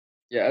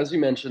Yeah, as you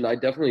mentioned, I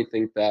definitely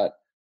think that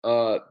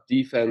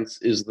defense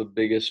is the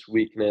biggest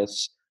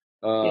weakness.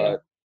 Yeah. Uh,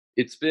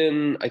 it's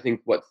been, I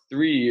think, what,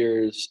 3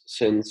 years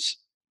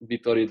since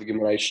Vitória de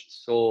Guimarães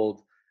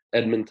sold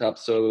Edmund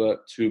Tapsoba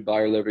to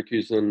Bayer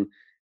Leverkusen,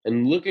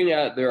 and looking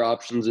at their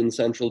options in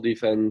central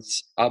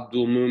defense,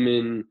 Abdul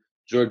Mumin,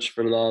 George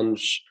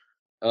Fernandes,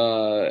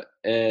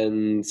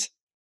 and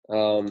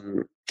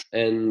um,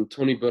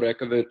 Tony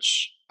Borekovic,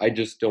 I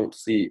just don't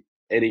see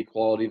any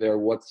quality there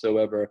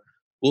whatsoever.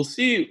 We'll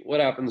see what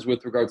happens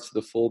with regards to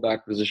the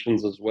fullback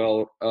positions as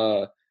well.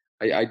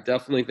 I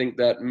definitely think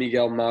that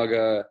Miguel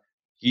Maga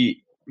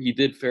he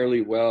did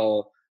fairly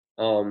well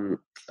um,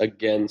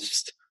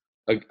 against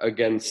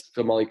against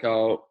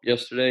Famalicão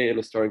yesterday in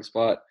a starting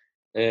spot,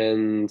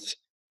 and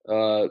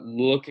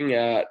looking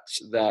at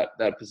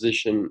that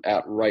position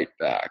at right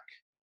back,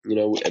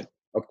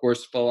 of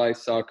course, Falai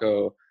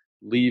Sako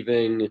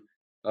leaving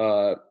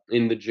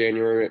in the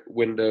January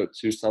window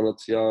to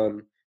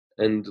Sanatian,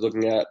 and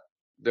looking at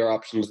their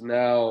options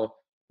now.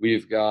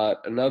 We've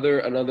got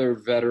another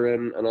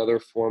veteran, another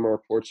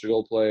former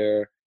Portugal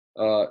player,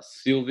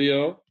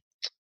 Silvio.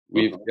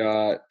 We've Mhm.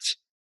 got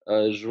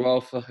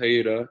João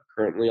Ferreira,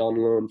 currently on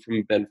loan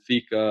from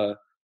Benfica.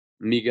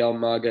 Miguel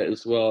Maga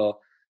as well.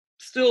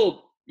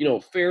 Still,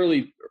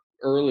 fairly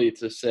early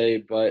to say,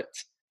 but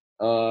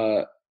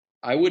uh,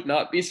 I would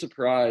not be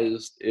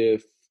surprised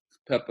if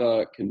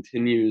Pepa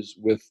continues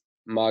with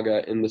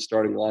Maga in the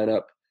starting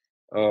lineup.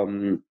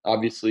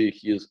 Obviously,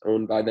 he is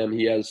owned by them.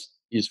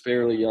 He's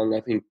fairly young.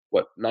 I think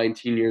what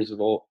 19 years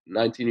of old,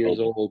 19 years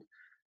Mhm. old,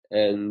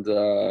 and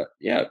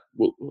yeah,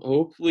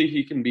 hopefully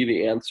he can be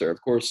the answer.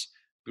 Of course,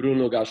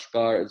 Bruno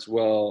Gaspar as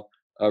well,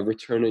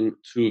 returning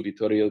to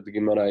Vitória de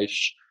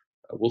Guimarães.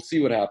 We'll see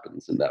what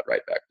happens in that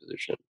right back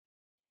position.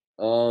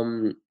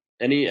 Um,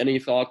 any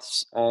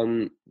thoughts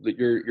on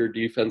your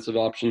defensive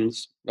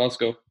options,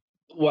 Vasco?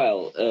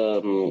 Well,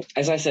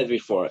 as I said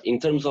before, in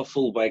terms of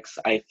fullbacks,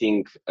 I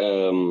think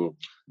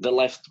the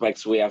left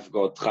backs we have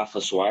got Rafa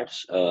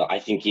Soares. I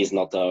think he's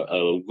not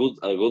a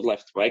good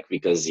left back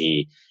because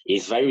he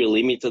is very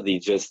limited. He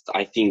just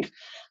I think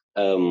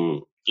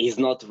he's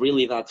not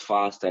really that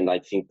fast, and I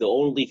think the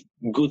only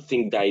good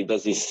thing that he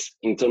does is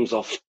in terms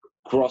of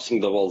crossing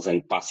the balls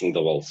and passing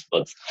the balls.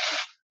 But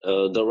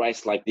the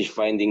rest, like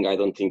defending, I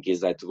don't think is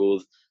that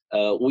good.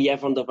 We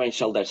have on the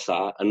bench Elder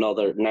Sa,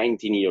 another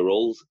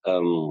 19-year-old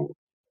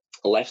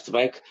left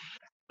back.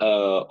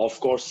 Of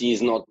course,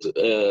 he's not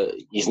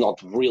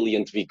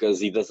brilliant because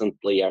he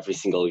doesn't play every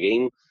single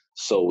game,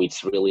 so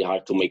it's really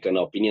hard to make an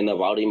opinion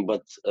about him.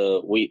 But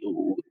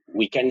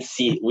we can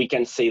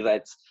say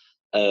that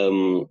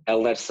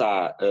El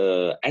Sa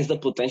has the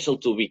potential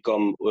to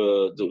become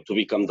to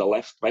become the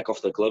left back of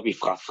the club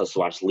if Rafa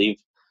Soares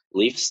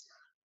leaves.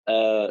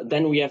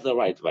 Then we have the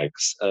right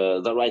backs.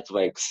 The right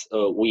backs,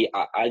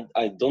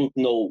 I don't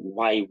know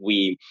why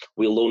we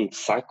loaned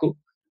Saku,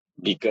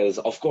 because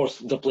of course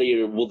the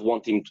player would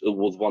want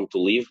to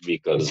leave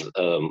because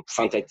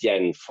Saint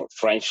Etienne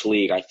French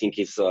league I think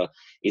is a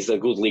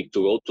good league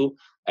to go to,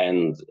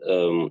 and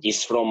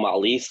he's from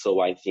Mali,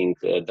 so I think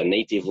the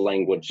native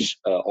language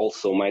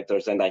also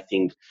matters, and I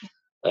think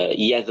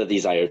he had the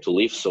desire to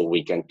leave, so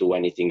we can't do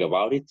anything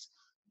about it.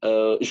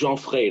 João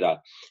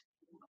Ferreira,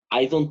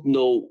 I don't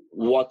know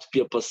what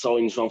people saw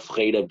in João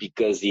Ferreira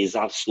because he's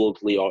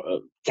absolutely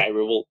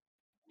terrible.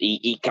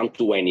 He can't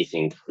do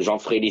anything. João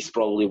Ferreira is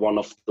probably one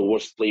of the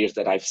worst players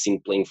that I've seen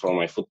playing for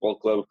my football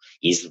club.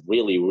 He's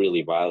really,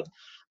 really bad.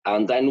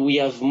 And then we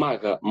have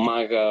Maga.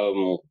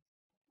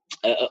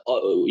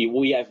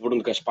 We have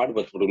Bruno Gaspar,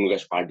 but Bruno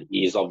Gaspar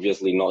is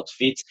obviously not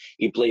fit.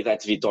 He played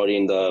at Vitória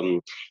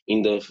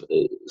in the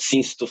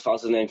since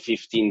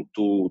 2015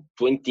 to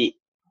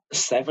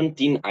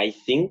 2017, I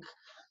think.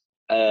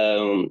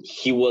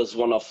 He was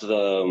one of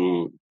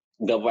the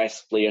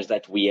best players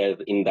that we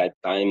had in that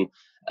time.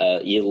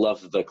 He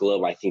loved the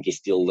club. I think he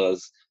still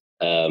does.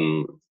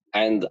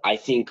 And I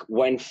think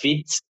when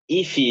fit,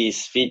 if he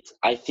is fit,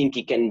 I think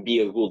he can be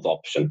a good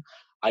option.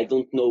 I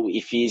don't know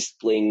if he's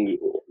playing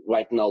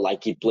right now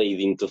like he played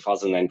in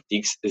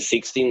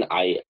 2016.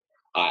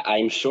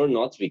 I'm sure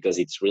not, because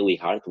it's really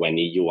hard when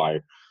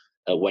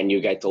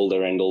you get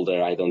older and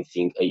older. I don't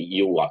think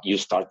you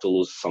start to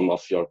lose some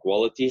of your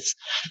qualities.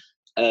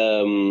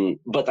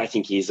 But I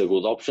think he's a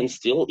good option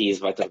still. He is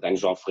better than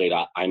João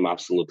Ferreira, I'm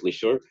absolutely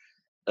sure.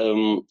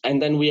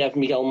 And then we have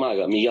Miguel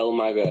Maga. Miguel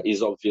Maga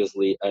is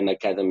obviously an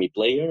academy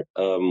player.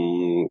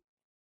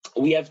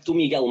 We have two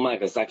Miguel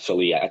Magas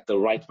actually at the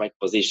right back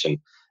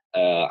position.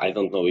 I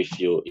don't know if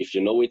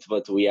you know it,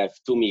 but we have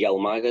two Miguel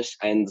Magas,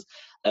 and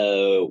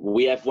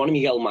we have one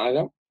Miguel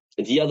Maga.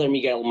 The other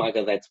Miguel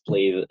Maga that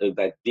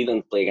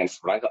didn't play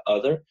against Braga,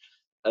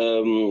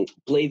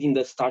 played in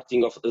the start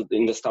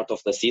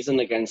of the season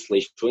against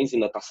Leix Twins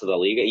in the Taça da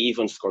Liga. He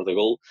even scored a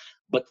goal,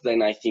 but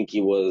then I think he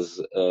was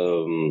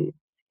in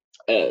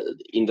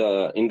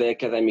the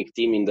academic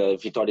team in the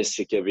Vitória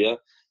Secabia.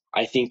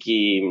 I think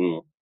he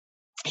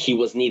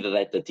was needed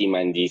at the team,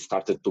 and he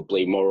started to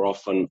play more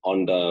often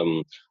on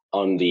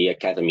the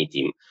academy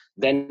team.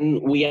 Then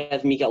we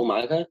had Miguel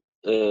Maga.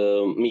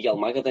 Miguel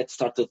Maga that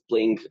started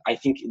playing. I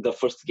think the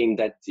first game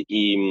that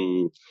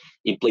he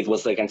played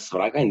was against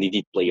Braga, and he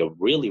did play a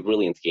really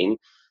brilliant game.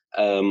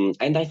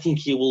 And I think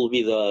he will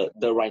be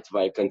the right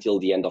back until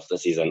the end of the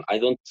season. I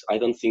don't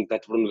think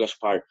that Bruno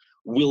Gaspar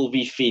will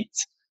be fit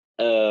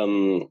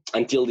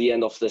until the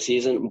end of the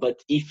season.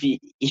 But if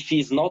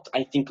he's not,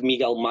 I think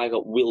Miguel Maga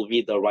will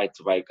be the right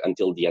back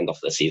until the end of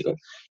the season.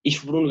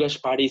 If Bruno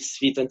Gaspar is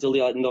fit until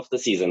the end of the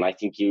season, I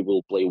think he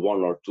will play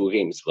 1 or 2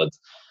 games. But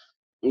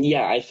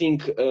yeah, I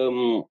think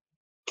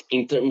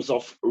in terms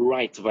of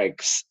right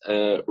backs,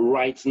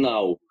 right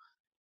now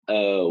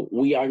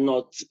we are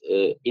not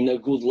in a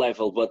good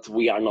level, but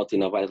we are not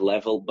in a bad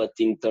level. But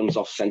in terms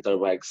of center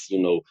backs,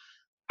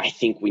 I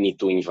think we need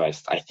to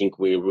invest. I think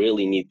we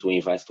really need to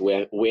invest.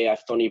 We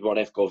have Tony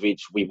Borevkovic.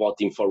 We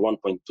bought him for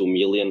 1.2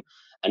 million.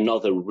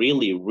 Another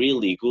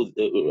really good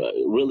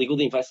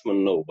investment.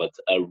 No, but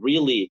a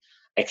really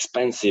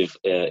expensive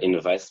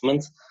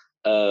investment.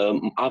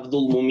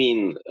 Abdul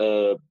Mumin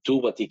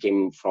too, but he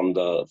came from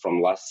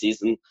last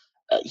season.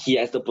 He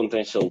has the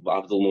potential,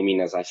 Abdul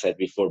Mumin, as I said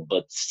before,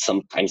 but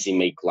sometimes he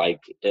make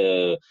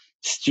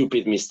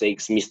stupid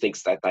mistakes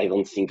that I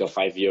don't think a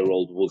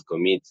 5-year-old would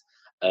commit.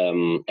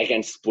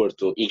 Against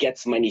Porto, he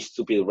gets many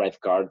stupid red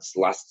cards.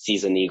 Last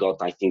season he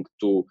got, I think,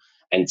 2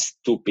 and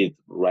stupid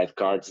red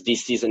cards.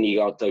 This season he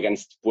got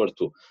against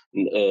Porto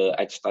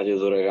at Estádio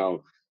do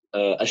Dragão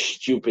a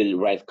stupid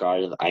red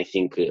card. I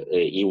think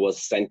he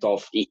was sent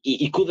off.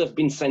 He could have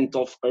been sent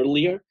off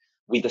earlier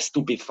with a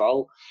stupid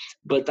foul,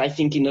 but I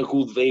think in a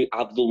good way,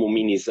 Abdul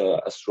Mumin is a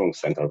strong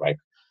centre back.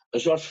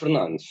 Jorge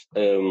Fernandes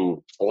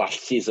last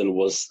season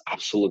was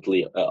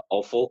absolutely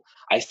awful.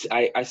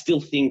 I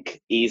still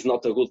think he is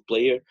not a good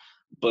player,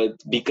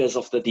 but because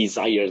of the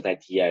desire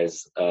that he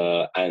has,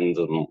 and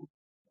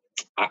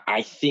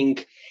I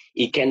think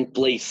he can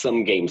play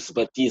some games,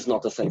 but he's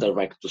not a centre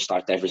back to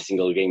start every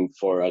single game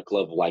for a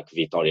club like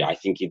Vitoria. I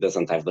think he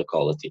doesn't have the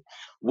quality.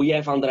 We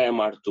have André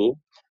Amar too.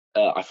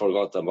 I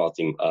forgot about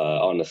him,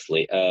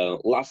 honestly.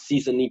 Last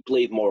season he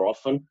played more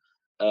often.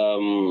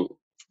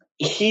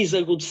 He's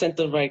a good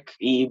centre back.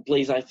 He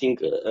plays, I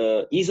think,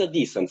 he's a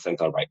decent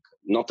centre back.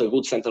 Not a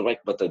good centre back,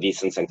 but a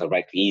decent centre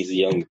back. He's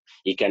young.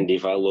 He can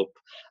develop.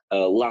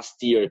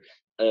 Last year,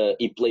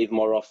 he played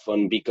more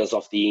often because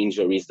of the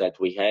injuries that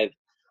we had.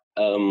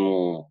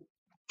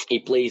 He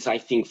plays, I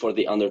think, for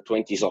the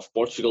under-20s of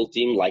Portugal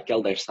team, like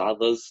Elder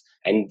Sadas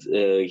and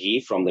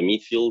Gui from the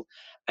midfield.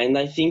 And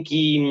I think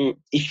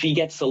if he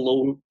gets a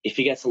loan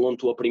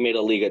to a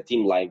Primeira Liga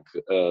team like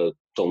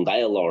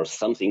Tondela or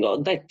something,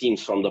 or that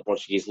teams from the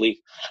Portuguese league,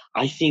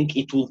 I think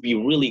it would be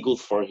really good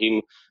for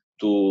him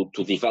to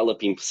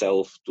develop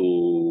himself,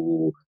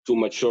 to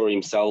mature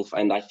himself,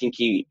 and I think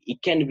he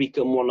can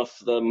become one of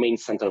the main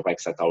center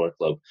backs at our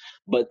club.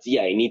 But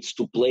yeah, he needs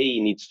to play,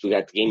 he needs to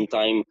get game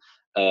time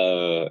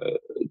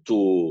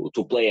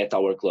to play at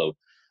our club.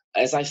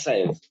 As I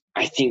said,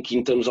 I think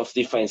in terms of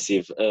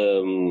defensive,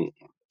 in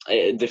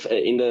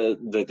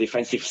the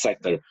defensive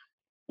sector,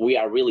 we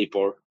are really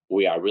poor.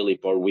 We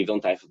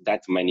don't have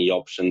that many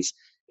options.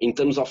 In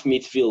terms of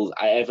midfield,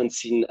 I haven't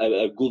seen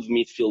a good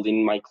midfield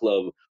in my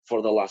club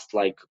for the last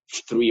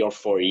 3 or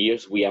 4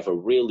 years. We have a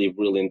really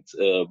brilliant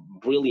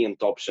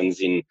options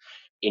in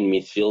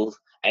midfield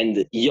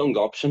and young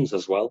options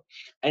as well.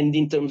 And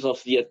in terms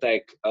of the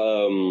attack,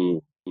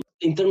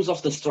 in terms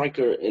of the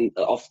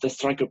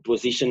striker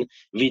position,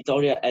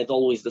 Vitoria had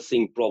always the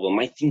same problem.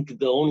 I think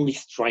the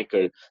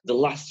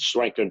last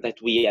striker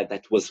that we had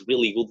that was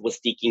really good was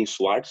Tiquinho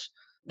Soares,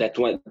 that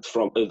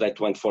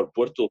went for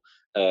Porto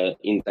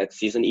in that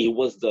season. He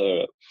was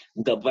the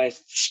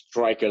best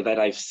striker that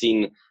I've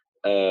seen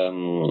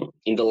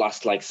in the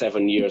last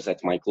 7 years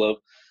at my club.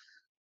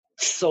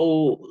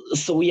 So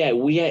yeah,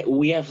 we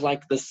have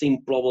the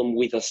same problem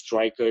with the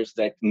strikers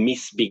that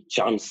miss big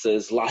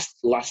chances.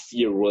 Last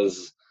year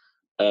was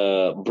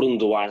Bruno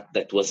Duarte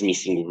that was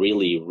missing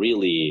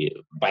really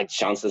bad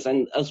chances,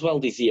 and as well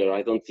this year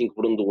I don't think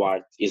Bruno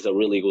Duarte is a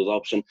really good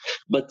option.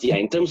 But yeah,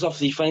 in terms of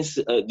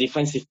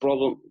defensive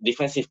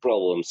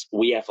problems,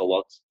 we have a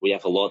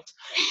lot.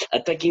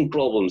 Attacking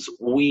problems,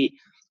 we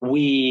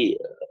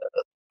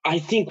I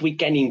think we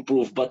can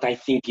improve, but I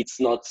think it's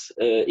not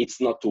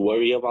to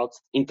worry about.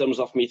 In terms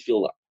of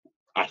midfield,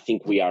 I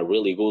think we are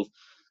really good.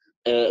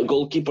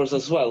 Goalkeepers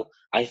as well.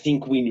 I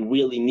think we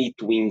really need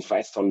to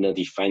invest on the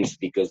defense,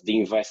 because the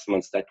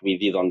investments that we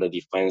did on the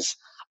defense,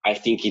 I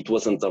think it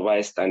wasn't the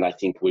best, and I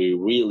think we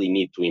really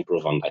need to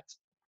improve on that.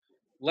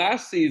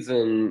 Last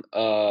season,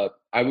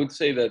 I would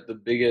say that the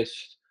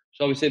biggest,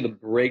 shall we say, the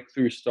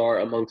breakthrough star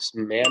amongst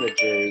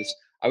managers,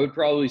 I would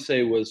probably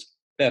say was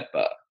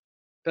Pepa.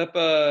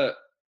 Pepa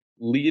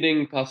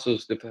leading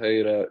Passos de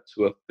Ferreira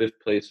to a fifth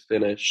place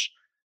finish,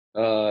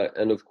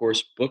 and of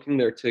course booking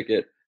their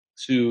ticket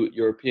to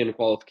European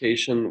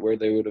qualification, where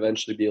they would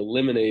eventually be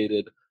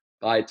eliminated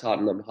by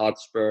Tottenham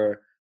Hotspur.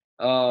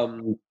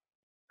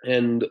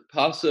 And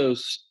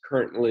Passos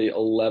currently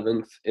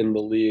 11th in the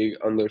league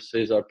under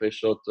Cesar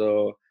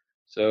Peixoto.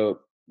 So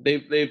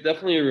they've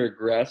definitely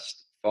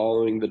regressed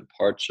following the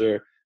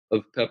departure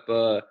of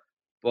Pepa.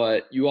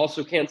 but you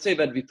also can't say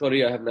that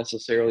Vitoria have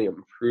necessarily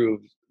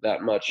improved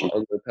that much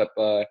under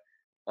Pepa.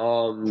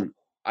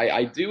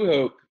 I do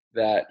hope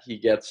that he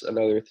gets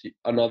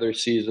another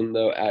season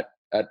though at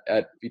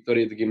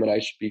Vitoria de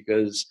Guimarães,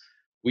 because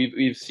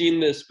we've seen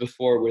this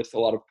before with a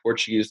lot of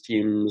Portuguese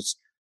teams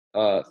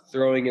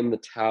throwing in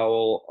the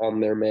towel on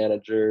their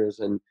managers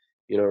and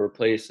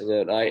replacing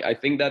it. I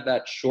think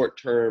that short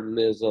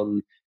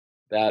termism,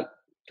 that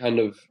kind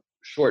of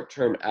short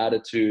term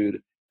attitude,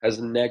 has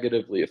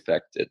negatively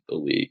affected the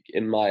league,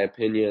 in my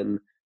opinion.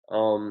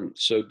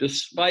 So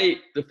despite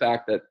the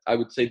fact that I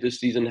would say this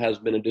season has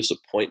been a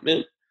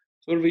disappointment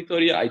for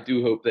Vitoria, I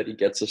do hope that he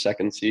gets a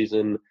second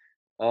season.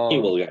 He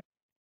will get.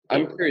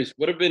 I'm curious,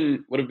 what have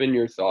been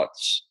your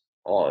thoughts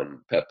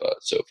on Pepa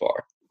so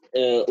far?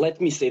 Let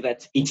me say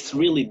that it's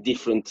really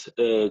different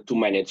to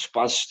manage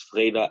Passos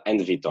Ferreira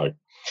and Vitória.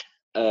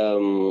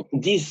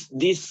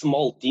 These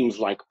small teams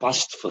like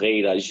Passos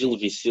Ferreira, Gil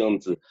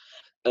Vicente,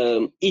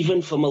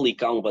 even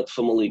Famalicão, but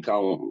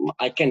Famalicão,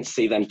 I can't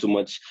say them too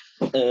much.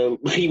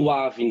 Rio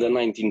Ave in the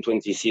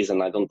 1920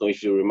 season, I don't know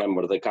if you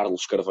remember the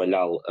Carlos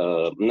Carvalhal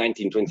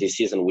 1920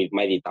 season with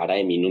Mehdi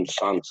Taremi, Nuno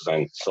Santos,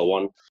 and so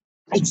on.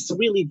 It's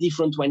really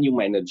different when you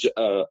manage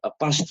a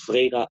Passos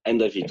Ferreira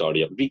and a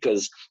Vitória,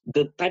 because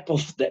the type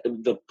of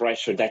the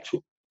pressure that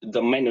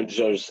the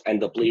managers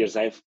and the players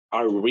have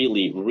are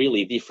really,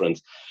 really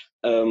different.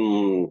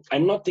 I'm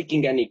not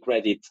taking any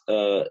credit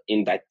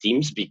in that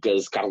teams,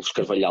 because Carlos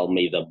Carvalhal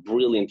made a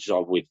brilliant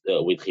job with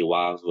Rio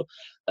Ave.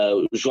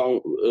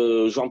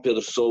 João Pedro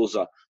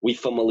Sousa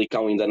with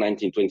Famalicão in the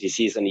 1920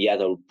 season, he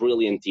had a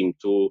brilliant team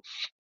too.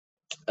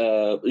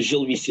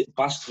 Gil Vicente,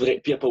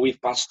 Pepa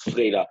with Passos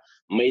Ferreira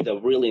made a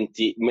brilliant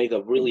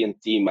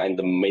team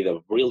and made a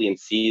brilliant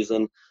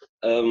season.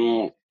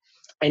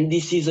 And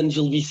this season,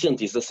 Gil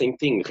Vicente is the same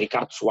thing.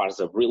 Ricardo Soares,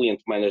 a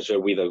brilliant manager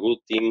with a good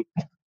team.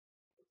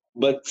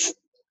 But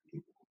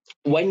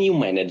when you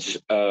manage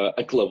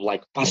a club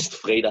like Passos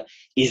Ferreira,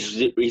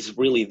 is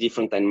really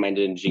different than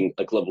managing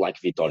a club like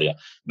Vitória,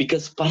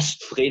 because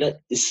Passos Ferreira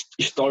is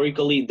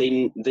historically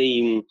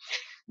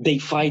they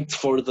fight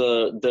for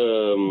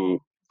the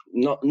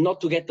not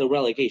to get the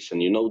relegation.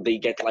 They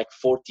get like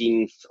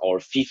 14th or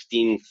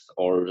 15th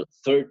or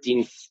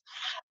 13th,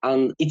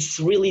 and it's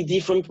really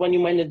different when you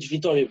manage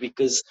Vitória,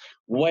 because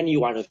when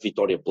you are a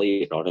Vitória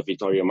player or a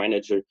Vitória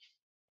manager,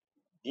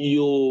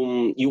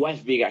 you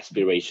have big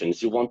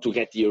aspirations. You want to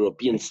get the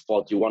European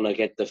spot, you want to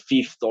get the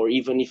 5th, or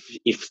even if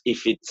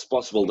it's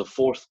possible, the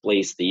 4th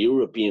place, the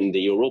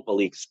Europa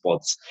League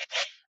spots.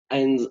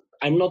 And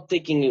I'm not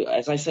taking,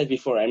 as I said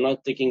before, I'm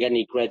not taking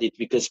any credit,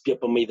 because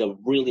Pepa made a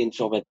brilliant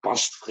job at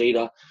Passos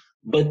Ferreira,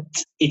 but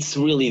it's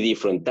really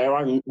different.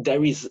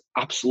 There is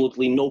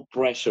absolutely no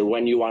pressure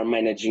when you are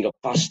managing a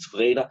Passos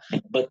Ferreira,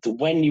 but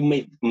when you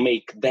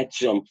make that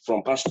jump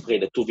from Passos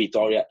Ferreira to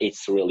Vitória,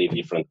 it's really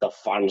different. The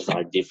farms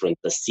are different,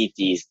 the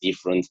city is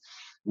different,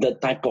 the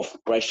type of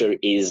pressure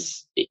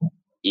is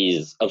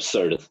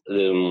absurd.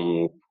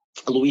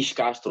 Luis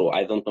Castro,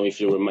 I don't know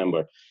if you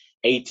remember,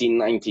 in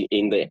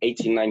the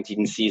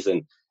 18-19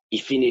 season, he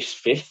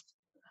finished 5th,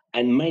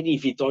 and many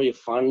Vitória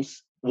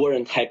fans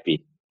weren't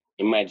happy.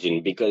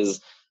 Imagine, because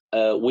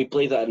we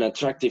played an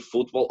attractive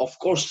football. Of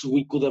course,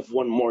 we could have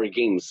won more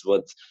games,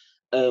 but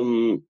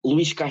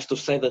Luis Castro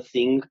said a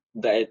thing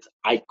that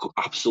I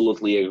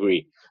absolutely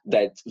agree,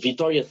 that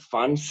Vitória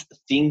fans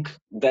think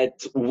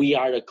that we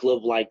are a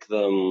club like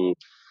the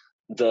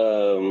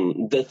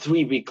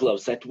 3 big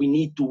clubs, that we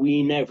need to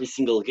win every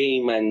single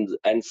game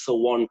and so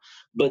on.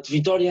 But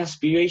Vitória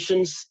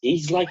aspirations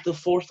is like the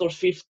 4th or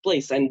 5th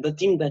place, and the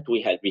team that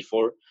we had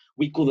before,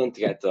 we couldn't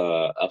get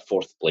a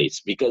 4th place,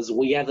 because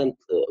we hadn't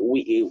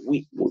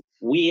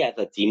we had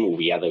a team,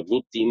 we had a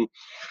good team,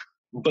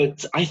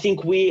 but I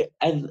think we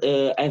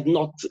had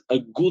not a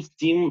good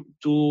team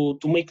to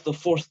make the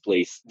 4th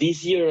place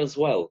this year as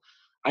well.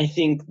 I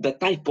think the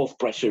type of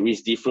pressure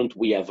is different.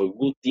 We have a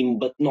good team,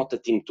 but not a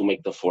team to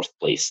make the 4th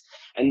place.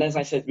 And as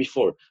I said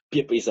before,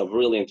 Pepa is a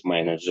brilliant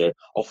manager.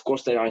 Of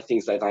course, there are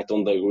things that I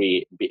don't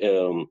agree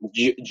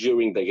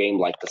during the game,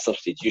 like the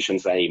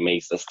substitutions that he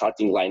makes, the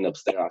starting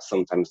lineups. There are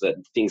sometimes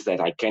things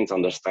that I can't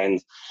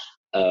understand,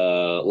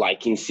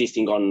 like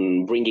insisting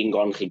on bringing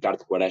on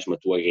Ricardo Quaresma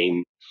to a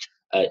game.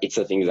 It's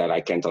a thing that I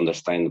can't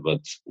understand,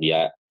 but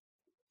yeah,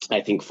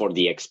 I think for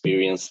the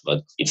experience,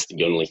 but it's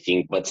the only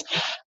thing. But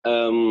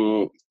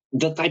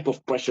the type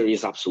of pressure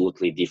is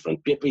absolutely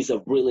different. Pepa is a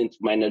brilliant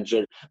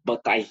manager,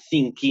 but I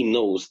think he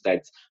knows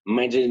that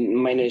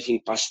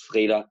managing Passos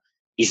Ferreira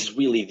is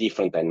really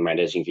different than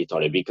managing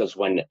Vitória, because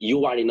when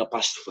you are in a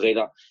Passos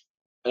Ferreira,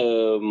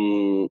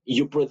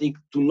 you predict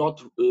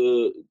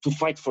to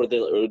fight for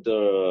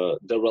the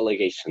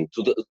relegation,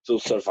 to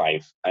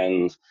survive.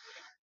 And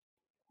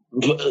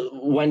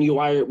when you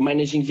are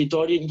managing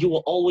Vitória, you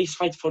will always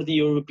fight for the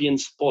European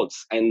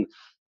spots. And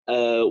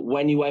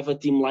when you have a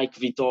team like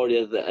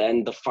Vitória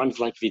and the fans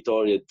like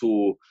Vitória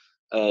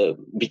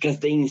because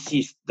they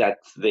insist that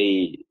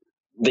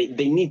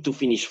they need to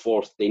finish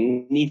fourth, they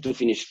need to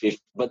finish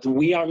fifth, but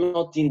we are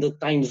not in the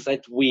times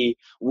that we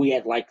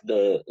had like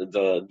the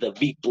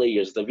big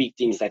players, the big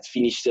teams that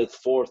finished at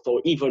fourth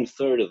or even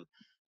third.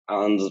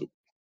 And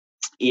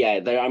yeah,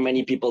 there are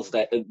many people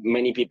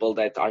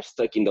that are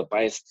stuck in the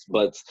past,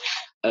 but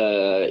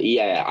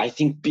yeah, I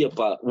think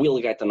Pepa will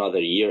get another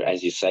year,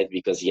 as you said,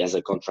 because he has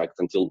a contract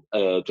until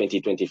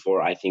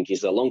 2024. I think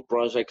it's a long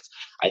project.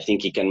 I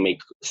think he can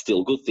make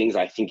still good things.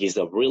 I think he's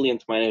a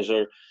brilliant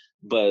manager,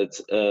 but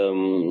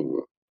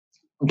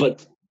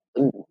but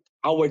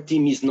our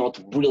team is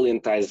not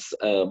brilliant as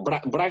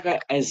Braga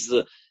as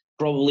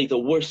probably the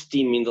worst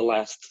team in the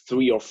last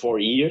 3 or 4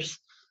 years,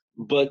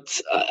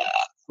 but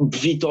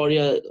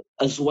Vitoria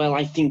as well,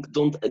 I think,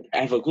 don't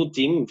have a good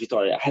team.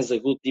 Vitoria has a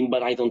good team,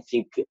 but I don't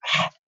think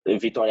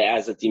Vitoria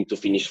has a team to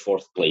finish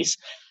fourth place.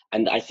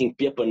 And I think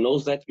Pepa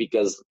knows that,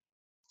 because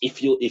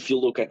if you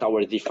look at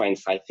our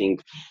defense, I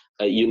think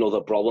you know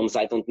the problems.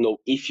 I don't know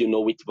if you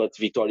know it, but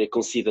Vitoria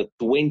conceded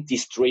 20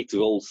 straight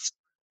goals,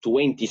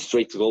 20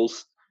 straight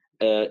goals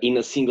in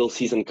a single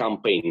season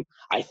campaign.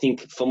 I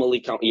think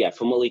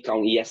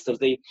Famalicão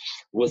yesterday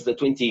was the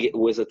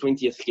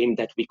 20th game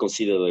that we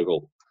conceded a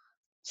goal.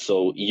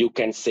 So you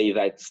can say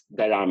that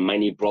there are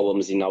many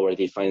problems in our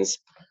defense.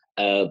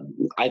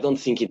 I don't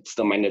think it's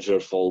the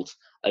manager's fault.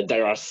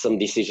 There are some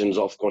decisions,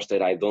 of course,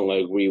 that I don't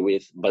agree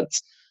with, but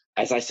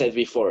as I said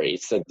before,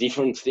 it's a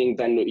different thing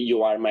than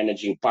you are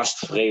managing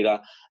Pasto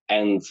Ferreira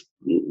and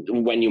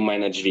when you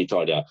manage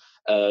Vitoria.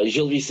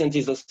 Gil Vicente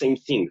is the same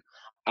thing.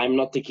 I'm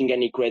not taking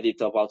any credit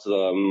about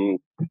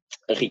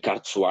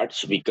Ricardo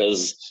Soares,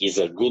 because he's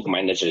a good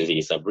manager,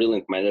 he's a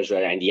brilliant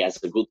manager, and he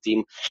has a good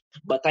team.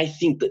 But I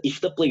think that if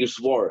the players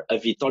wore a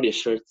Vitoria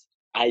shirt,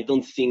 I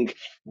don't think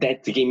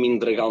that game in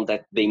Dragão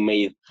that they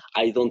made,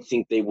 I don't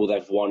think they would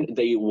have won.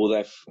 They would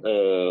have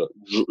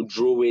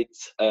drew it.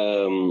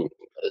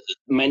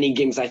 Many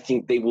games I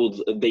think they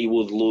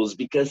would lose,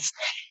 because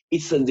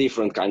it's a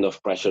different kind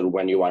of pressure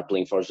when you are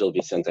playing for Gil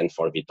Vicente and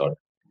for Vitoria.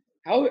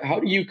 How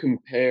do you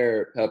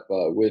compare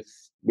Pepa with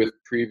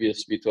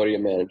previous Vitoria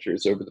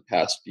managers over the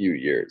past few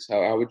years?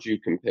 How would you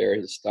compare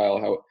his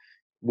style?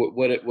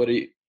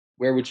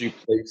 Where would you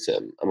place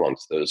him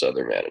amongst those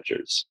other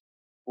managers?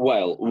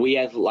 Well, we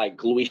had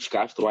like Luis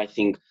Castro. I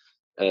think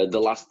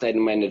the last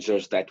 10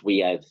 managers that we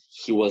had,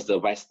 he was the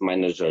best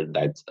manager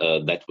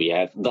that we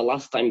had. The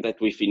last time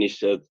that we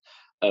finished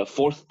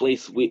fourth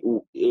place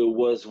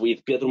was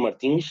with Pedro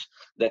Martins,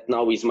 that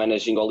now is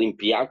managing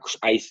Olympiacos.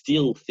 I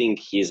still think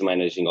he's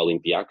managing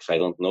Olympiacos. I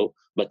don't know,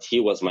 but he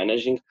was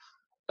managing.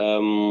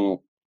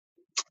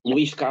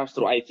 Luis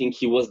Castro, I think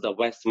he was the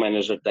best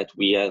manager that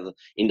we had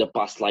in the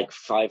past like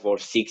 5 or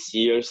 6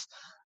 years.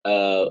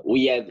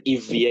 We had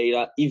Yves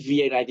Vieira. Yves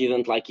Vieira, I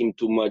didn't like him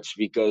too much,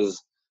 because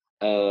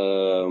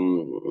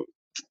in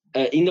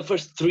the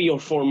first 3 or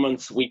 4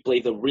 months we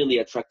played a really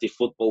attractive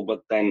football,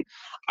 but then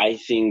I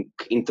think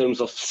in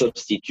terms of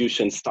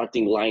substitution,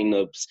 starting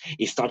lineups,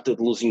 he started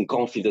losing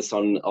confidence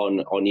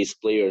on his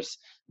players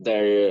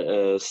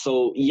there.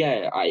 So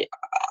yeah,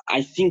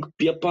 I think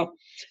Pepa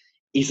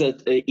is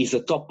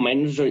a top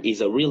manager,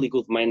 is a really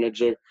good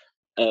manager,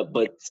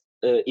 but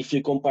if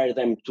you compare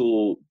them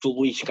to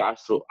Luis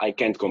Castro, I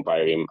can't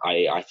compare him.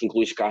 I think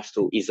Luis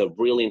Castro is a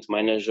brilliant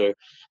manager.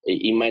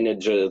 He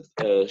managed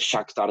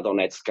Shakhtar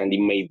Donetsk, and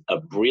he made a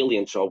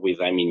brilliant job with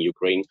them in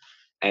Ukraine.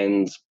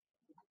 And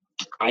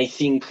I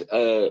think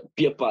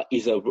Pepa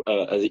is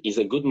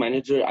a good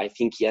manager. I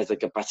think he has the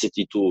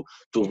capacity to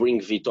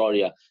bring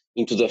Vitoria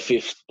into the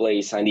 5th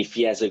place, and if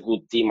he has a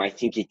good team, I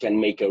think he can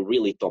make a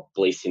really top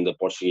place in the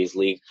Portuguese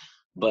league.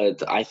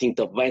 But I think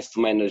the best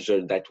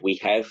manager that we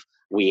had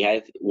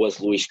was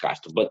Luis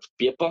Castro. But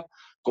Pepa,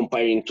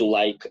 comparing to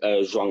like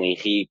João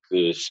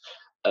Henriques,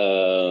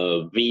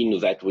 Bino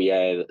that we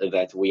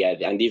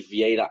had, and Yves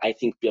Vieira, I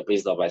think Pepa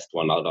is the best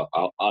one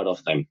out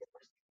of them.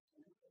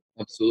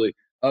 Absolutely.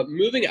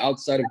 Moving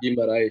outside of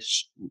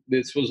Guimarães,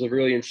 this was a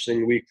really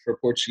interesting week for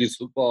Portuguese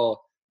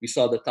football. We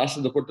saw the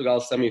Taça de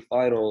Portugal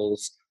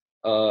semifinals.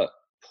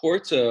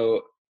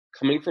 Porto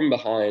coming from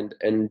behind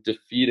and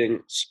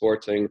defeating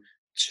Sporting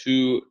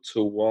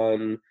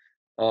 2-1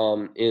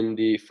 in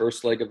the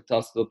first leg of the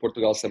Taça de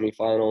Portugal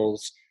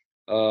semifinals,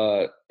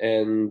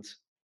 and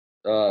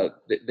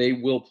they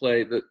will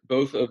play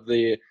both of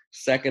the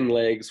second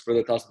legs for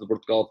the Taça de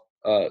Portugal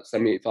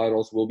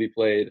semifinals will be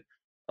played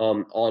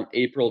on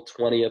April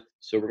 20th.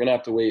 So we're going to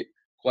have to wait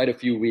quite a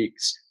few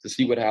weeks to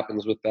see what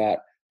happens with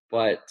that.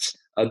 But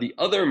the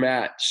other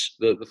match,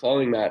 the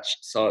following match,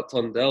 saw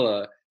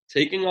Tondela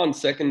taking on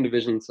second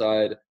division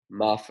side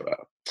Mafra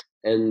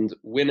and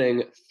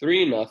winning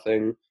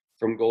 3-0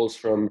 from goals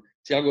from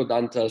Thiago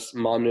Dantas,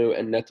 Manu,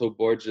 and Neto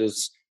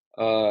Borges.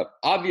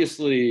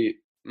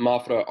 Obviously,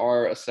 Mafra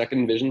are a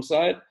second division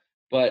side,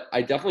 but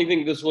I definitely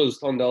think this was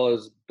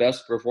Tondela's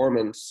best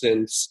performance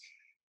since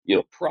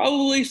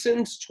probably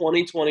since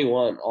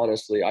 2021.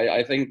 Honestly,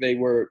 I think they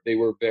were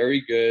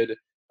very good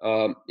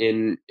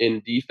in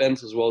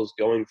defense as well as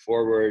going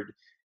forward,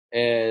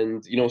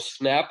 and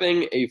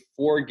snapping a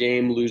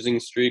 4-game losing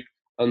streak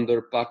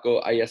under Paco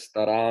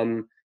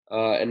Ayestaran.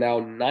 and now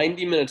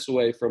 90 minutes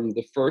away from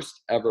the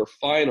first ever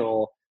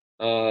final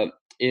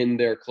in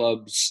their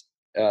club's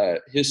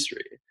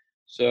history.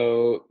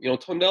 So,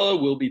 Tondela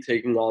will be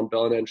taking on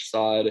Belenenses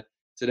side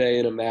today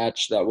in a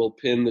match that will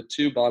pin the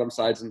two bottom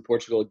sides in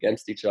Portugal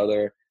against each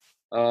other.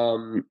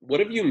 What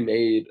have you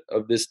made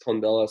of this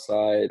Tondela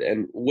side,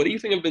 and what do you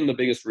think have been the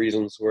biggest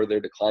reasons for their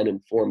decline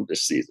in form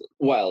this season?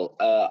 Well,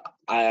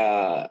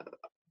 I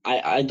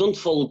don't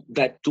follow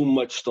that too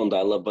much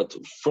Tondela, but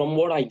from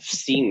what I've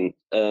seen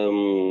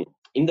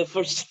in the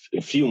first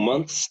few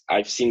months,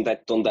 I've seen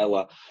that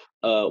Tondela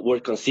were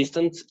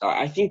consistent.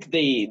 I think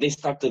they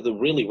started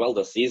really well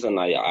the season.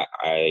 I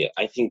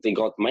think they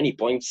got many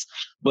points,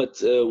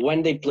 but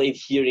when they played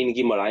here in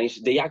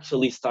Guimarães, they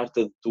actually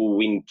started to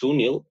win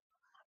 2-0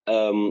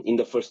 in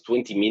the first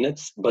 20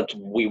 minutes, but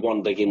we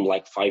won the game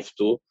like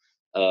 5-2.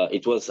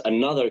 It was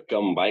another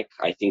comeback.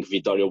 I think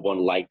Vitória won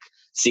like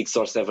 6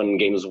 or 7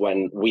 games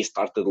when we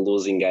started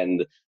losing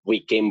and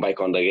we came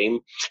back on the game.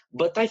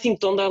 But I think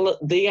Tondela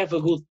they have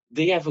a good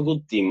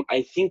team.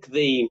 I think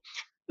they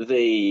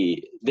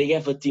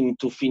have a team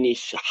to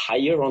finish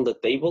higher on the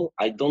table.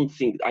 I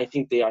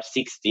think they are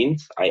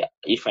 16th,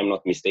 if I'm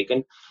not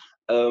mistaken.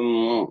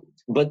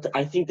 But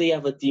I think they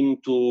have a team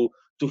to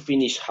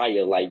finish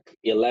higher, like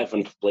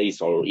 11th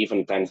place or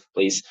even 10th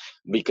place,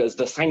 because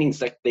the signings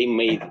that they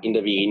made in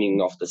the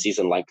beginning of the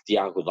season, like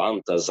Tiago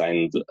Dantas,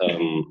 and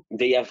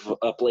they have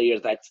a player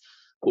that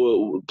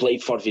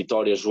played for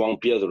Vitória, João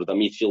Pedro, the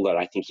midfielder.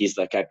 I think he's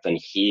the captain.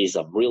 He is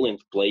a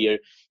brilliant player.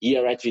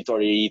 Here at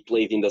Vitória, he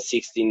played in the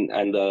 2016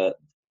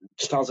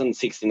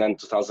 and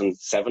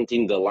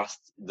 2017, the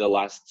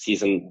last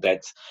season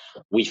that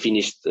we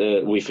finished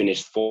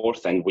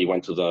fourth and we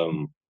went to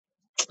the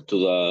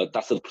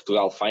Taça de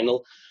Portugal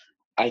final.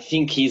 I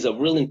think he's a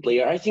brilliant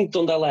player. I think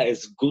Tondela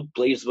has good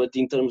players, but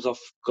in terms of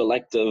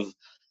collective,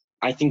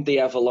 I think they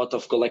have a lot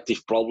of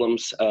collective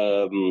problems.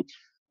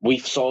 We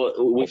saw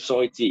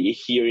it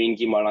here in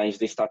Guimarães.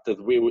 They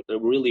started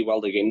really well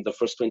the game, the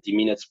first 20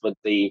 minutes, but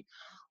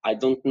I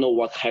don't know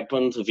what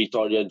happened.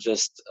 Vitória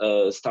just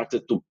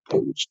started to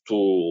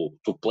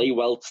play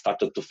well,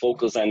 started to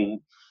focus,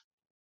 and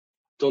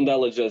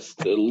Tondela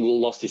just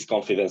lost his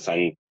confidence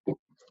and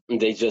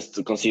they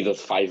just conceded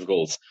 5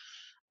 goals.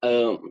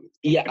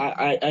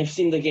 I've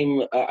seen the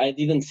game. I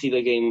didn't see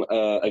the game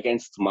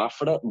against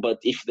Mafra, but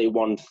if they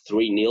won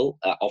 3-0,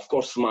 of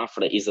course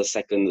Mafra is a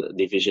second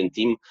division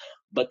team,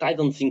 but I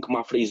don't think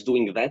Mafra is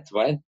doing that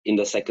bad in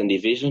the second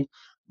division.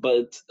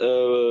 But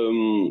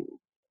I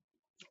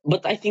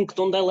think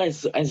Tondela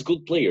has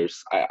good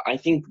players. I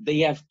think they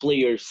have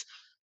players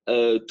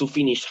to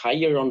finish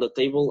higher on the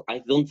table.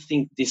 I don't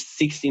think this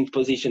 16th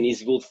position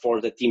is good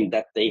for the team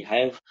that they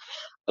have.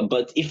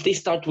 But if they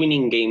start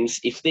winning games,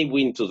 if they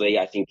win today,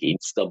 I think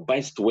it's the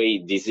best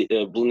way. This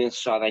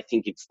Belenenses, I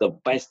think it's the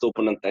best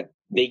opponent that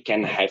they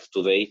can have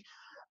today.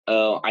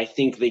 I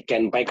think they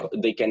can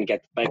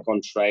get back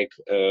on track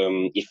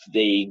if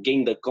they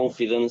gain the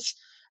confidence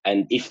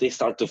and if they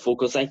start to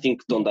focus. I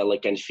think Tondela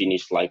can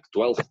finish like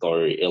 12th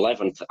or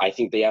 11th. I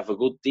think they have a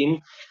good team,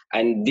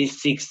 and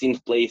this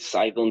 16th place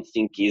I don't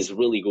think is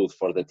really good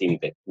for the team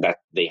that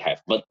they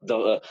have. But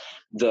the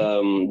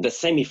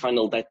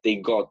semi-final that they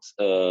got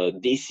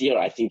this year,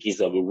 I think, is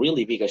a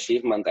really big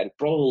achievement, and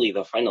probably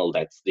the final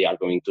that they are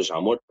going to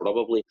Jamor.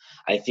 Probably,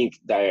 I think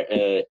that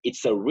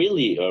it's a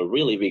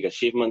really big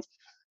achievement.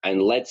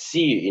 And let's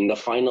see, in the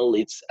final,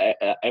 it's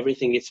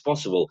everything is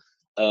possible.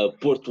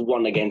 Porto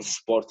won against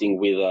Sporting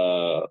with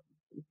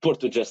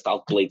Porto just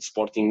outplayed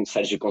Sporting.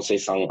 Sérgio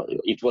Conceição,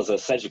 it was a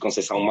Sérgio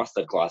Conceição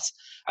masterclass.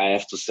 I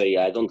have to say,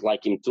 I don't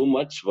like him too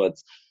much, but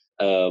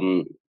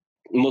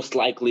most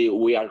likely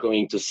we are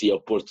going to see a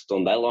Porto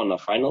Tondela on a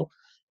final.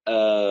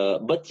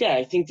 But yeah,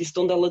 I think this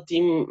Tondela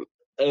team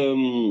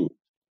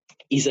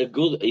is a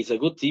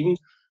good team.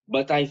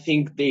 But I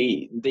think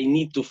they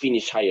need to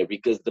finish higher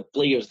because the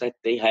players that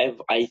they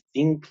have, I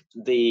think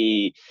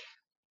this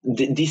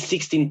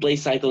 16th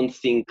place, I don't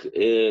think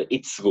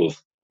it's good.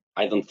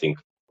 I don't think.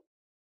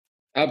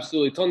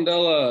 Absolutely.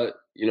 Tondela,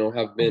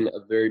 have been a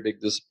very big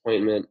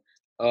disappointment.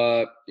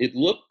 It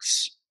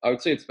looks, I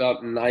would say it's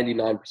about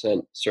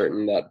 99%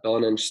 certain that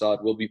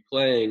Belenenses will be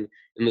playing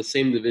in the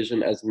same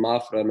division as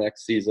Mafra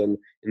next season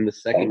in the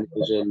second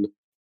division.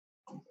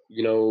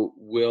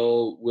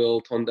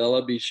 Will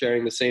Tondela be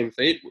sharing the same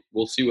fate?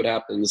 We'll see what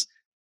happens.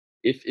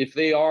 If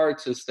they are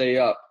to stay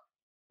up,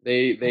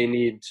 they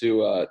need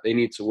to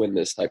win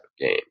this type of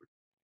game.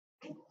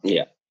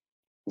 Yeah.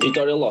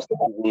 Vitória lost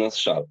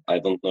Belenenses. I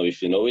don't know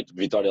if you know it.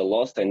 Vitória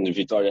lost, and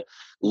Vitória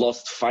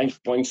lost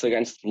 5 points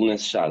against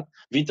Belenenses.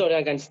 Vitória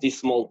against these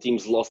small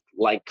teams lost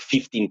like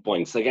 15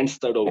 points.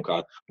 Against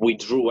Tarouca, we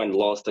drew and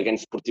lost.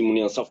 Against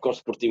Portimonense, of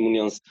course,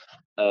 Portimonense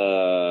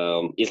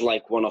is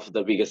like one of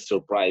the biggest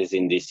surprise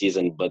in this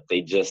season, but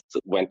they just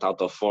went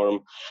out of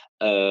form.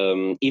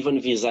 Even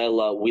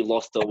Vizela, we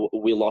lost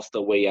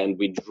away and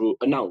we drew.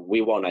 No,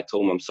 we won at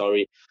home. I'm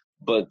sorry.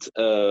 But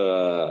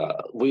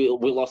we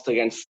lost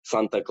against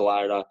Santa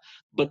Clara.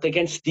 But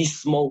against these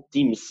small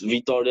teams,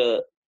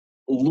 Vitória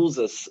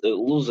loses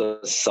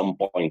some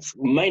points,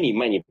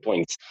 many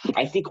points.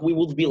 I think we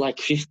would be like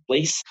fifth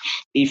place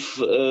if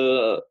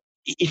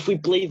we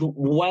played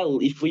well,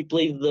 if we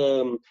played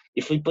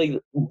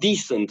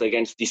decent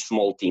against these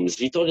small teams.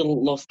 Vitória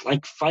lost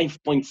like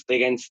 5 points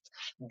against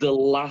the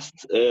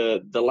last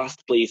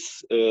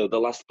place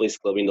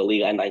club in the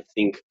league, and I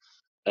think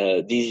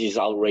this is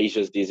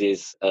outrageous. This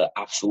is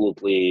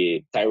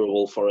absolutely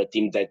terrible for a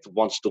team that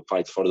wants to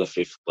fight for the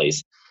fifth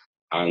place.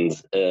 And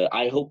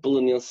I hope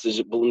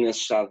Belenenses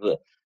Stade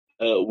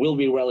will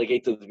be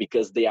relegated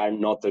because they are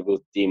not a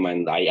good team,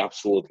 and I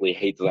absolutely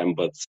hate them.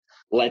 But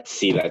let's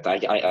see that.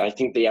 I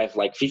think they have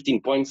like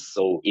 15 points,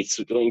 so it's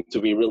going to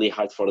be really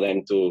hard for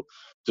them to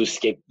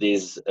escape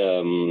this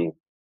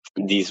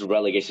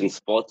relegation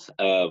spot.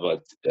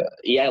 But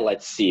yeah,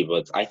 let's see.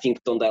 But I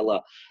think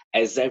Tondela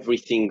has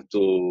everything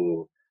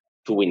to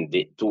win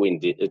today.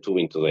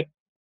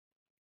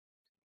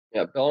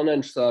 Yeah,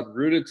 Belenenses Stade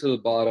rooted to the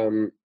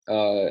bottom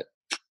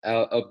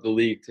out of the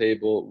league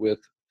table with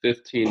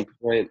 15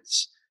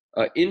 points.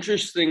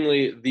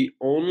 Interestingly, the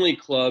only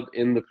club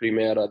in the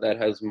Primera that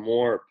has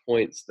more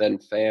points than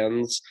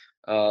fans.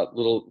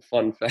 Little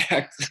fun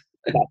fact.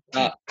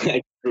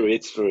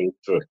 It's true.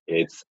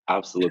 It's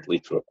absolutely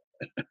true.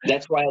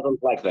 That's why I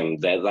don't like them.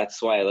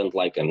 That's why I don't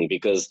like them,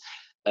 because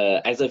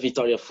as a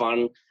Vitória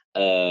fan,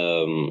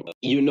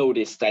 you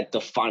notice that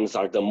the fans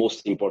are the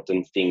most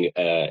important thing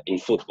in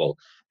football,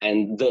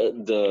 and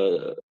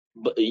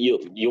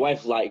you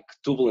have like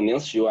two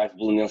Belenenses. You have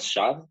Belenenses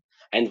Stade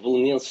and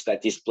Belenenses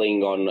that is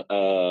playing on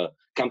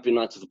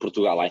Campeonato de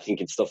Portugal. I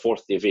think it's the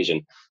fourth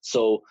division.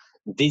 So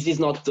this is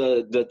not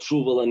the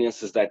true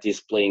Belenenses that is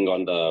playing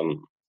on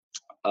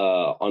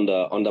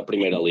the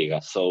Primeira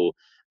Liga. So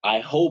I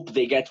hope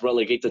they get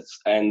relegated,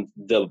 and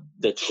the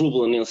true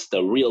Belenenses,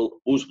 the real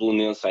Os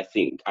Belenenses,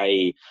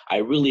 I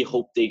really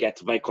hope they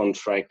get back on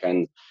track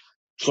and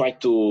try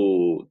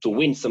to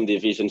win some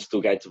divisions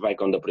to get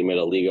back on the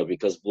Primeira Liga,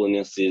 because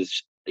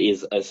Belenenses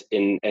is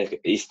an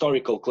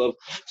historical club.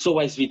 So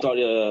as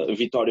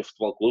Vitória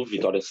Football Club,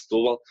 Vitória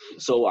Setúbal.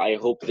 So I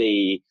hope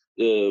they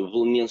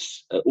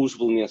Os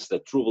Belenenses, the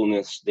true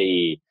Belenenses,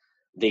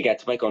 they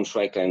get back on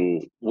track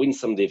and win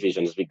some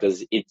divisions,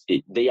 because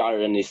they are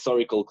an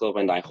historical club,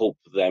 and I hope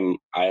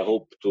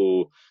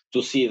to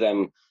see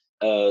them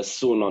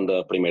soon on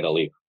the Primeira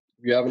League.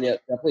 If you haven't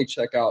yet, definitely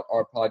check out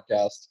our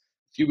podcast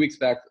a few weeks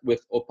back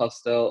with O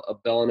Pastel, a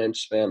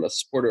Belenenses fan, a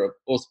supporter of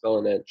Os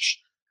Belenenses.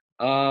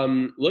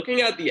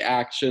 Looking at the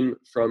action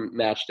from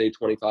match day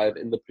 25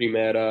 in the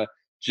Primera,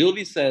 Gil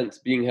Vicente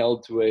being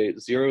held to a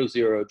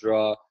 0-0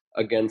 draw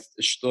against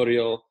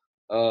Estoril.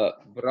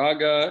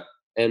 Braga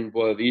and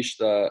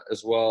Boavista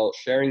as well,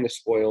 sharing the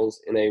spoils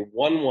in a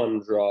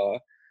 1-1 draw.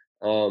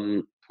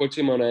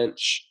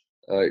 Portimonense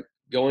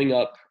going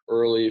up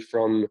early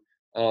from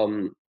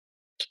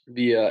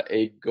via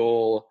a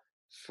goal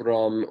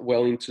from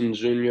Wellington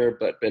Jr.,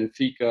 but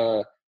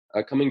Benfica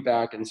coming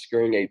back and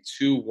securing a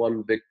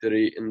 2-1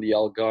 victory in the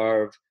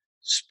Algarve.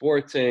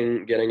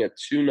 Sporting getting a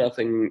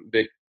 2-0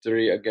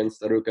 victory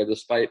against Arouca,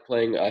 despite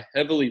playing a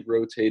heavily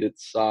rotated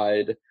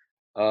side.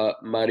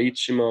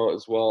 Marítimo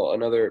as well,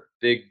 another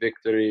big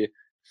victory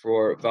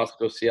for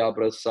Vasco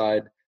Seabra's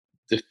side,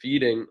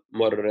 defeating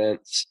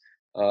Moreirense.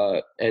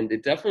 And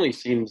it definitely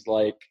seems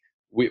like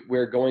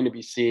we're going to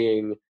be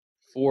seeing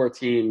 4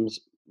 teams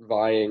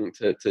vying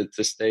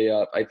to stay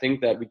up. I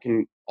think that we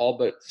can all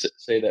but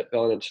say that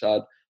Belenenses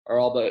Stade are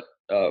all but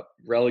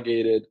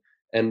relegated,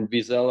 and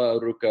Vizela,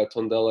 Arouca,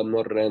 Tondela, and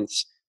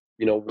Moreirense,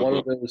 one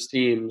of those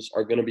teams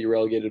are going to be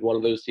relegated. One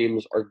of those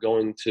teams are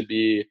going to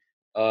be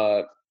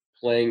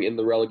playing in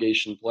the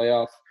relegation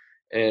playoff,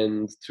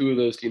 and 2 of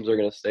those teams are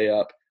going to stay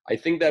up. I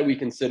think that we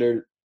can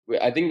consider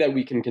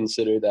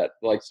that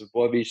the likes of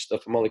Boavista,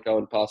 Famalicão,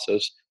 and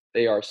Passos,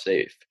 they are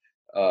safe.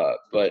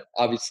 But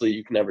obviously,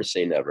 you can never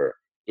say never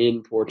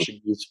in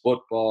Portuguese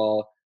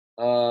football.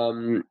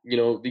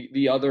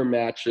 The other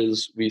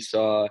matches we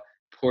saw: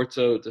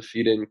 Porto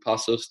defeating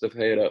Passos de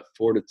Ferreira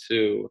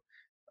 4-2,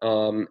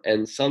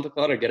 and Santa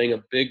Clara getting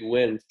a big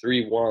win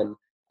 3-1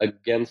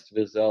 against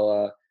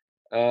Vizela.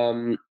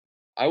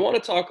 I want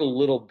to talk a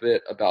little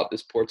bit about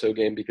this Porto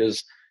game,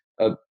 because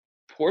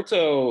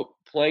Porto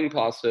playing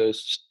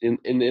Passos in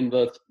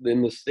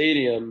the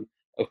stadium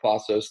of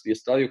Passos, the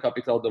Estadio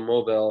Capital de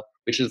Móvel,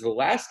 which is the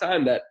last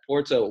time that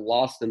Porto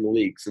lost in the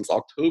league since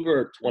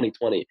October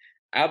 2020.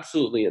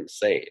 Absolutely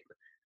insane.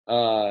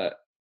 One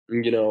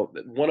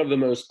of the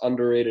most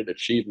underrated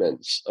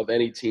achievements of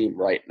any team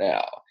right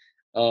now.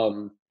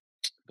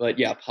 But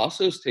yeah,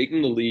 Passos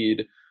taking the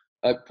lead,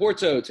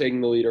 Porto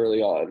taking the lead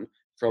early on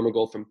from a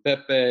goal from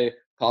Pepe,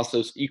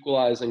 Passos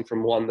equalizing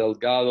from Juan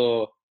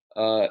Delgado.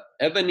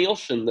 Evan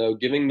Nielsen, though,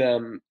 giving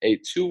them a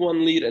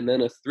 2-1 lead and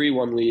then a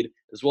 3-1 lead,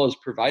 as well as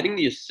providing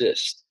the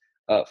assist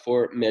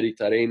for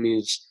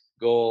Meritaremi's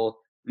goal.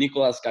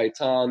 Nicolas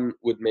Gaitan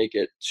would make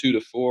it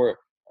 2-4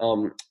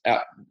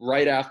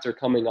 right after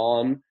coming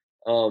on,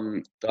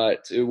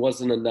 but it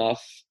wasn't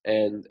enough,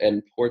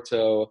 and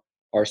Porto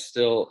are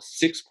still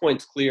 6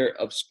 points clear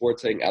of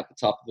Sporting at the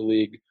top of the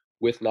league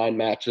with 9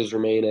 matches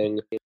remaining.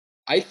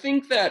 I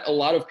think that a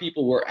lot of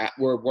people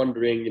were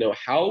wondering,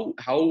 how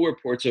were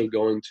Porto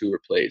going to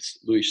replace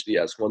Luis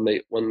Diaz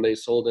when they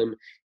sold him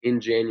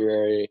in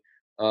January.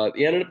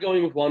 He ended up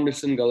going with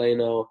Wanderson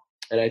Galeno,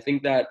 and I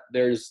think that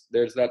there's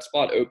that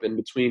spot open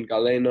between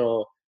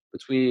Galeno,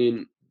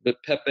 between the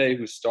Pepe,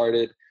 who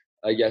started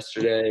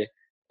yesterday,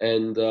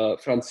 and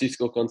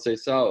Francisco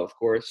Conceição, of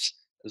course,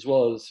 as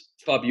well as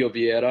Fabio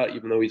Vieira,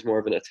 even though he's more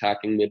of an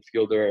attacking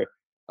midfielder.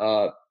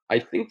 Uh, I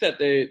think that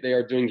they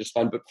are doing just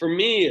fine. But for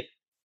me,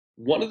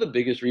 one of the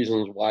biggest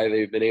reasons why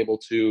they've been able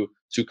to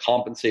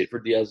compensate for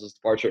Diaz's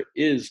departure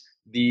is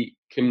the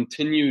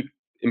continued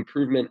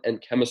improvement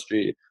and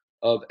chemistry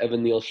of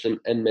Evan Nielsen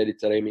and Mehdi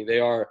Taremi. They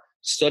are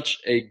such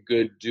a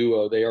good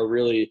duo. They are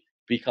really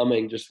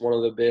becoming just one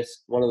of the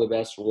best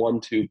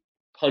 1-2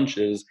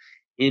 punches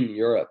in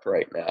Europe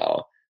right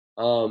now.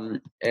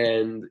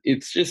 And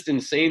it's just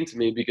insane to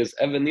me because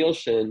Evan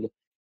Nielsen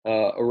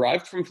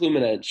arrived from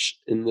Fluminense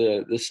in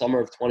the summer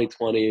of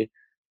 2020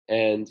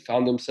 and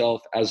found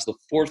himself as the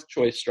fourth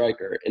choice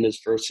striker in his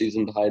first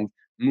season behind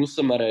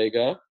Musa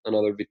Marega,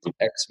 another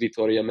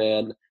ex-Vitoria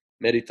man,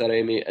 Mehdi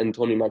Taremi, and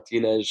Tony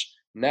Martinez.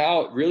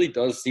 Now it really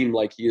does seem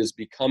like he is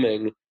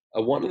becoming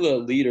one of the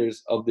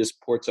leaders of this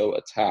Porto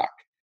attack.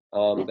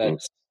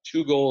 That's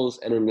 2 goals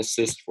and an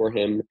assist for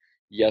him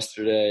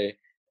yesterday.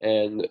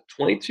 And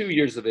 22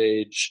 years of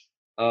age.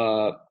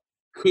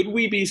 Could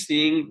we be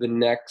seeing the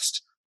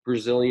next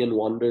Brazilian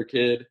wonder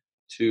kid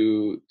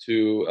to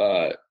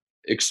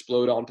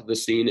explode onto the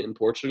scene in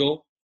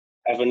Portugal?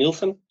 Evan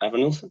Nilsson?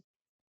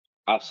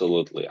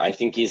 Absolutely. I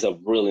think he's a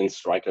brilliant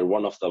striker,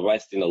 one of the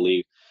best in the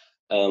league.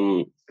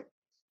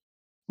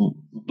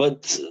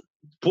 But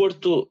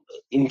Porto,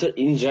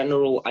 in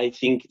general, I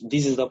think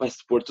this is the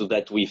best Porto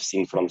that we've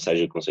seen from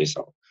Sérgio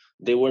Conceição.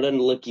 They were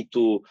unlucky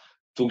to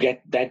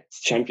get that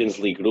Champions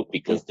League group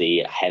because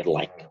they had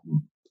like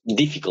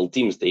difficult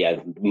teams. They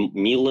had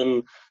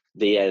Milan,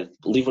 they had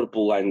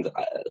Liverpool, and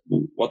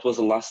what was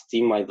the last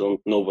team? I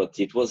don't know, but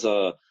it was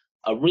a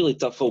really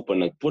tough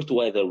opponent.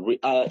 Porto had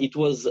it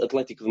was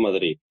Atletico de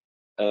Madrid.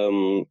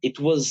 It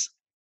was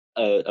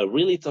a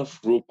really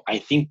tough group. I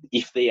think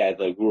if they had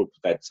a group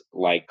that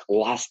like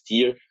last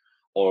year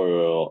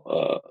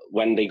or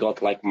when they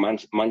got like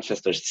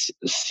Manchester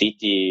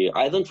City,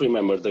 I don't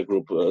remember the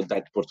group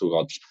that Porto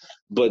got,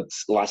 but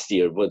last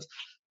year. But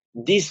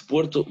this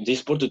Porto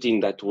team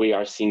that we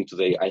are seeing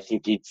today, I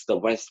think it's the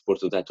best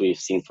Porto that we've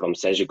seen from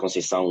Sérgio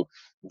Conceição.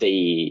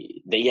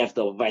 They have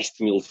the best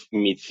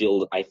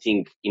midfield, I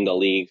think, in the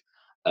league.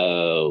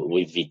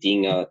 With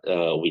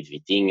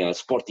Vitinha,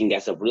 Sporting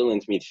has a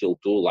brilliant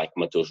midfield too, like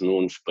Mateus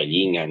Nunes,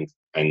 Palhinha,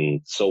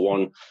 and so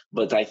on.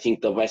 But I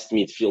think the best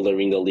midfielder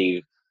in the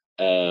league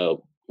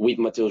with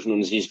Mateus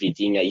Nunes is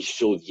Vitinha. He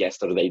showed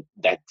yesterday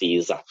that he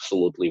is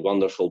absolutely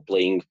wonderful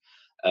playing.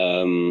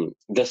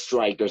 The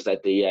strikers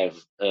that they have,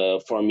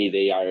 for me,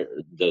 they are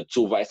the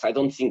two best. I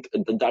don't think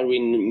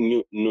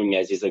Darwin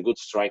Nunez is a good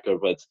striker,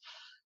 but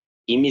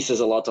he misses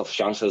a lot of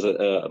chances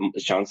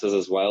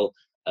as well.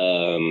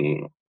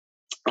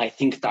 I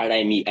think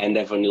Taremi and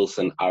Evan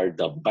Nilsson are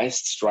the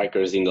best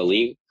strikers in the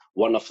league.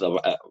 One of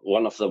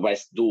the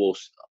best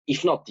duos,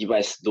 if not the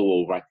best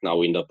duo right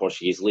now in the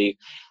Portuguese league.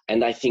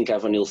 And I think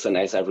Evan Nilsson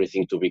has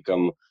everything to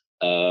become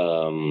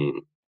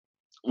one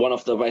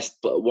of the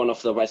best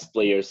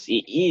players.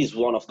 He is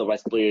one of the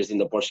best players in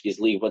the Portuguese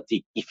league. But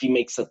if he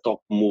makes a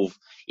top move,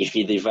 if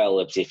he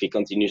develops, if he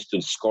continues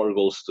to score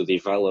goals, to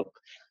develop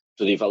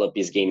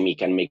his game, he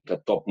can make a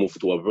top move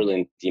to a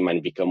brilliant team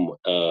and become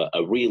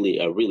a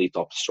really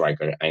top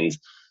striker. And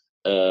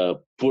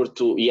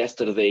Porto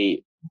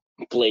yesterday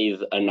played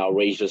an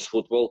outrageous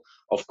football.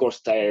 Of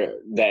course,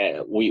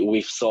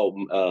 we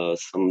saw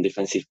some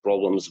defensive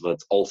problems,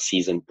 but all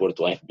season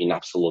Porto have been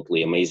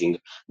absolutely amazing.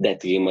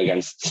 That game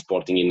against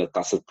Sporting in the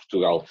Taça de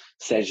Portugal,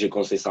 Sérgio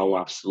Conceição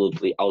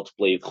absolutely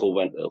outplayed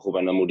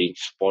Ruben Amorim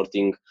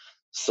Sporting.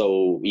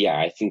 So yeah,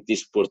 I think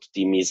this Porto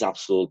team is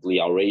absolutely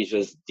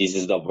outrageous. This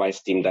is the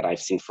best team that I've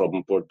seen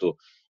from Porto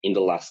in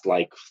the last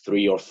like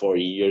 3 or 4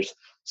 years.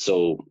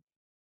 So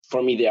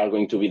for me, they are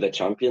going to be the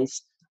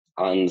champions.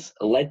 And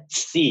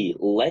let's see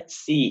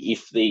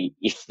if they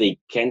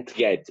can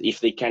get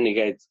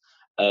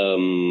a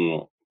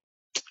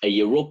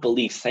Europa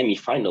League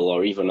semi-final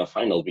or even a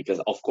final, because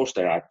of course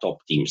there are top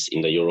teams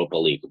in the Europa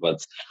League.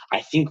 But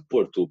I think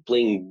Porto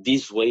playing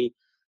this way,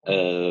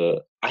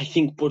 I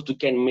think Porto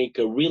can make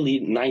a really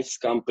nice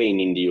campaign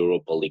in the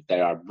Europa League.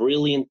 There are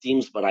brilliant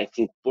teams, but I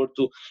think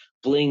Porto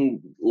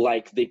playing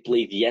like they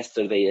played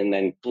yesterday and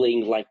then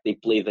playing like they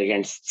played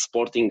against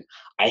Sporting,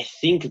 I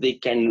think they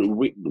can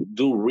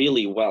do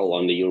really well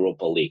on the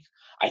Europa League.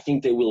 I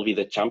think they will be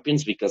the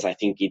champions because I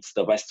think it's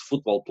the best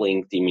football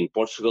playing team in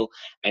Portugal,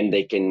 and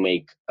they can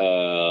make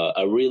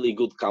a really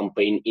good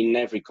campaign in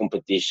every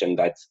competition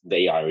that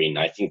they are in.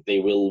 I think they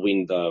will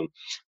win the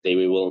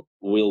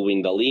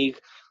league.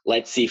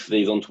 Let's see if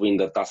they don't win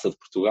the Taça de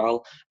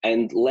Portugal,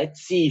 and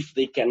let's see if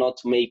they cannot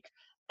make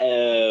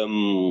a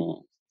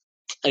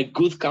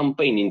good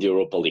campaign in the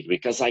Europa League,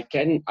 because I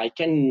can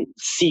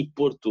see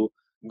Porto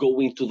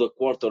going to the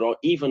quarter or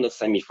even the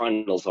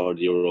semifinals or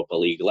the Europa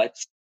League.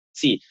 Let's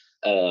see.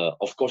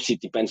 Of course,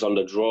 it depends on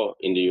the draw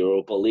in the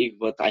Europa League,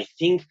 but I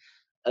think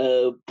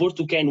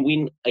Porto can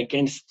win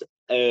against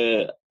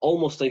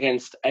almost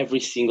against every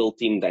single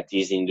team that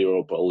is in the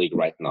Europa League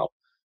right now.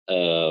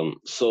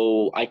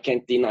 So I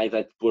can't deny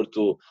that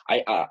Porto.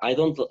 I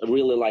don't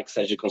really like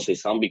Sergio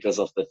Conceição because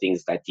of the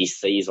things that he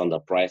says on the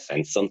press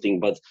and something,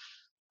 but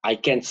I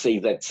can't say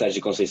that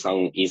Sergio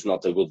Conceição is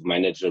not a good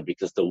manager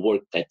because the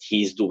work that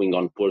he's doing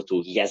on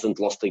Porto, he hasn't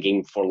lost a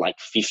game for like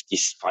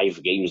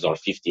 55 games or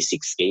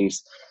 56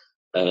 games.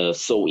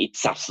 So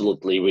it's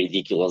absolutely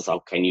ridiculous. How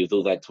can you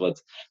do that?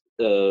 But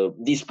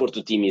this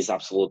Porto team is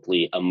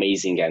absolutely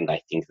amazing, and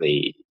I think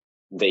they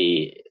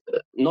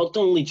not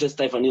only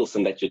just Evan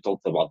Nilsson that you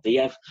talked about, they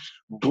have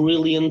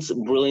brilliant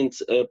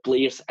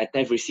players at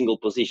every single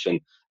position.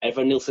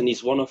 Evan Nilsson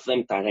is one of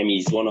them, Taremi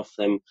is one of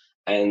them,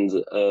 and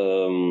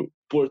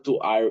Porto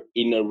are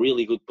in a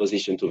really good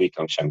position to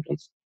become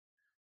champions.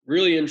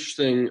 Really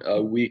interesting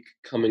week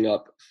coming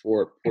up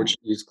for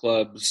Portuguese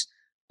clubs.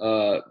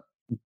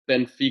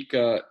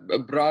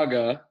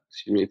 Braga,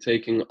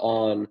 taking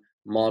on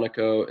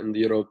Monaco in the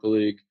Europa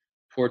League.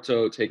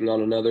 Porto taking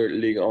on another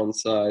Ligue 1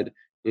 side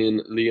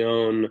in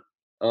Lyon.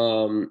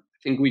 I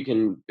think we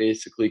can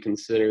basically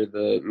consider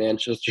the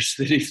Manchester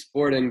City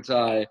Sporting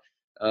tie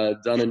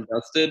done and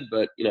dusted,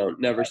 but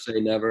never say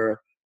never.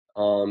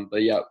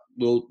 But yeah,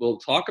 we'll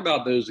talk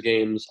about those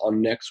games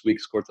on next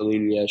week's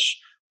Cortelinias.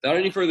 Without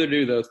any further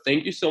ado, though,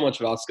 thank you so much,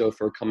 Vasco,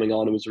 for coming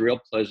on. It was a real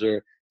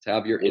pleasure to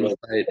have your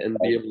insight and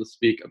be able to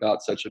speak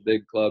about such a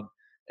big club.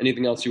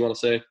 Anything else you want to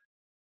say?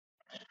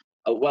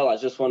 Well, I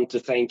just want to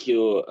thank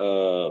you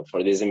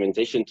for this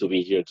invitation to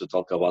be here to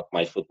talk about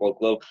my football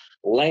club.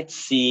 Let's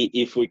see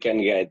if we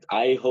can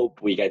I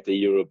hope we get the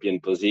European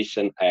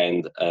position,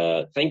 and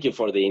thank you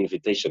for the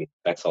invitation.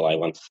 That's all I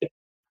want to say.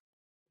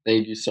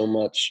 Thank you so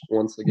much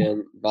once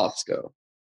again, Vasco.